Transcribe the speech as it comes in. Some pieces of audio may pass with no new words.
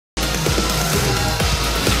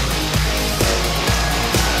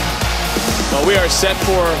Well, we are set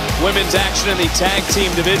for women's action in the tag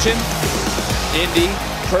team division. Indi,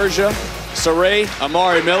 Persia, Sarray,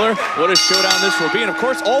 Amari Miller. What a showdown this will be. And of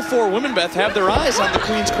course, all four women, Beth, have their eyes on the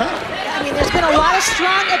Queen's crown. I mean, there's been a lot of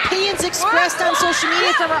strong opinions expressed on social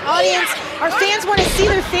media from our audience. Our fans want to see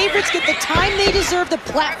their favorites get the time they deserve, the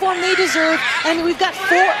platform they deserve. And we've got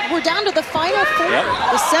four. We're down to the final four,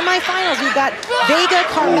 the semifinals. We've got Vega,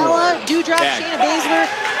 Carmella, Doudrop, Shayna Baszler.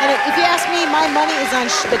 And if you ask me, my money is on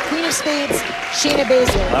the Queen of Spades, Shayna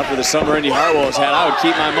Baszler. After the summer Indi Hartwell has had, I would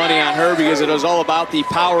keep my money on her because it was all about the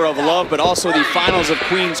power of love, but also the finals of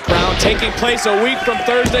Queen's Crown taking place a week from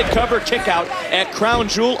Thursday. Cover kickout at Crown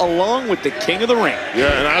Jewel along with the King of the Ring.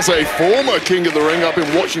 Yeah, and as a former King of the Ring, I've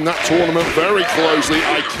been watching that tournament very closely.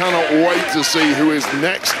 I cannot wait to see who is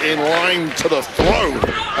next in line to the throne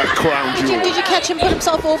at Crown Jewel. Did you catch him put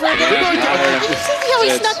himself over again? Did you see how he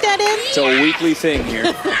snuck that in? It's a weekly thing here.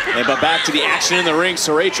 But back to the action in the ring.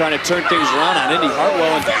 Sarray trying to turn things around on Indi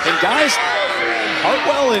Hartwell. And guys,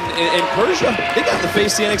 Hartwell and Persia, they got to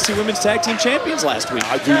face the NXT Women's Tag Team Champions last week.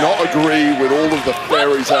 I do not agree with all of the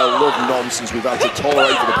fairy tale love nonsense we've had to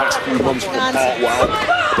tolerate for the past few months from Hartwell.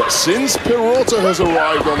 But since Pirotta has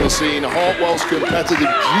arrived on the scene, Hartwell's competitive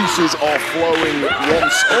juices are flowing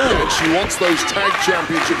once again. She wants those tag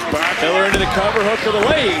championships back. Miller into the cover, hook of the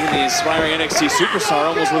leg. The aspiring NXT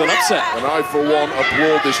superstar almost with an upset. And I, for one,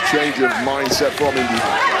 applaud this change of mindset from Indi.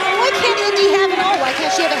 Why can't Indi have it all? Why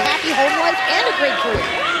can't she have a happy home life and a great career?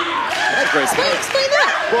 Explain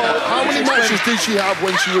that. Well, how many matches did she have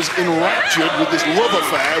when she was enraptured with this love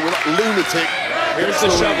affair with that lunatic? Here's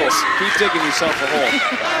the shovels. Keep digging yourself a hole.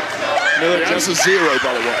 Miller that's a zero,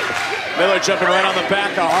 by the way. Miller jumping right on the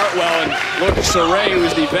back of Hartwell, and look, Sarray,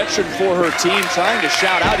 who's the veteran for her team, trying to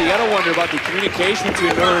shout out. You gotta wonder about the communication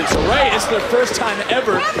between Miller and Sarray. It's their first time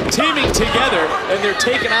ever teaming together, and they're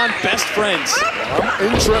taking on best friends.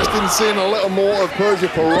 I'm interested in seeing a little more of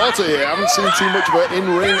Persia Pirotta here. I haven't seen too much of her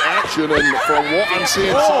in-ring action, and from what I'm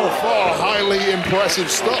seeing so far, highly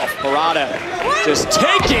impressive stuff. Pirotta just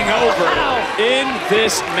taking over in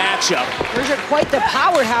this matchup. Persia quite the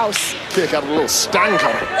powerhouse. Kick out a little stank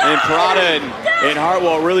on it. And Pirotta and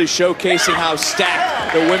Hartwell really showcasing how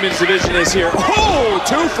stacked the women's division is here. Oh,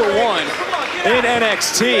 2 for 1 in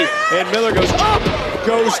NXT. And Miller goes up,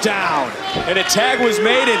 goes down. And a tag was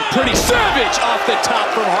made, and pretty savage off the top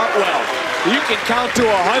from Hartwell. You can count to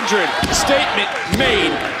 100. Statement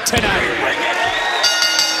made tonight.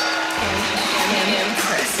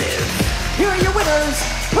 Here are your winners,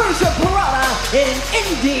 Persia Pirotta and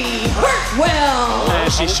Indi Hartwell. And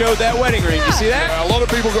she showed that wedding ring. You see that? A lot of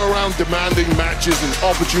people go around demanding matches and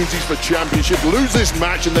opportunities for championship. Lose this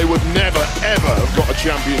match and they would never, ever have got a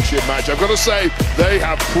championship match. I've got to say, they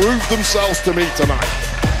have proved themselves to me tonight.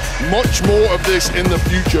 Much more of this in the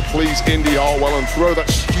future, please, Indi Hartwell, and throw that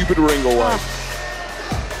stupid ring away.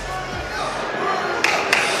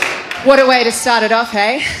 What a way to start it off,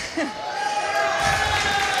 hey?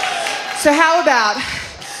 So how about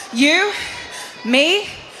you, me,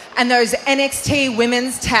 and those NXT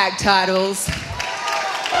Women's Tag Titles?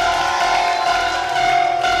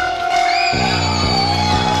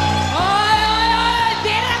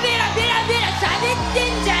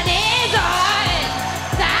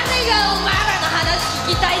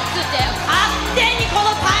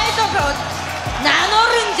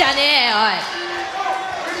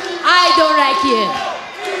 I don't like you.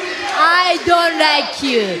 I don't like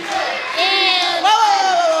you.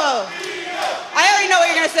 Whoa. I already know what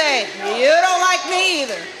you're gonna say. You don't like me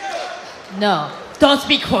either. No, don't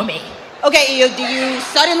speak for me. Okay, do you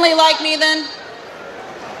suddenly like me then?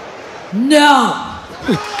 No.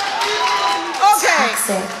 Okay.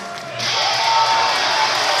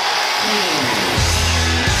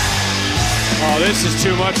 Oh, this is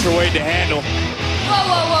too much for Wade to handle.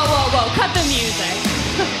 Whoa. Cut the music.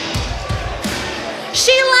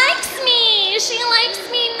 She likes me. She likes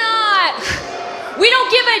me not. We don't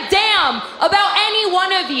give a damn about any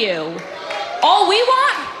one of you. All we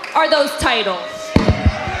want are those titles.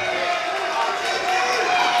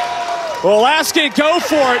 Well, Alaska, go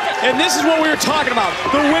for it. And this is what we were talking about.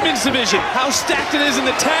 The women's division, how stacked it is in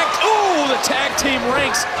the tag. Oh, the tag team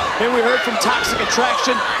ranks. And we heard from Toxic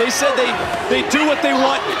Attraction. They said they do what they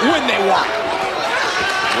want when they want.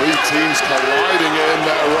 Three teams colliding in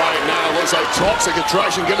there right now. Looks like Toxic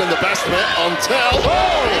Attraction getting the best of it until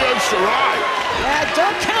Io Shirai. Yeah,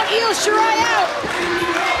 don't count Io Shirai out.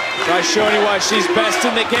 Try showing you why she's best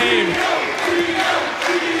in the game.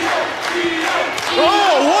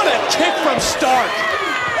 Oh, what a kick from Stark.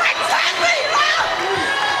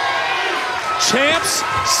 Champs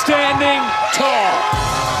standing tall.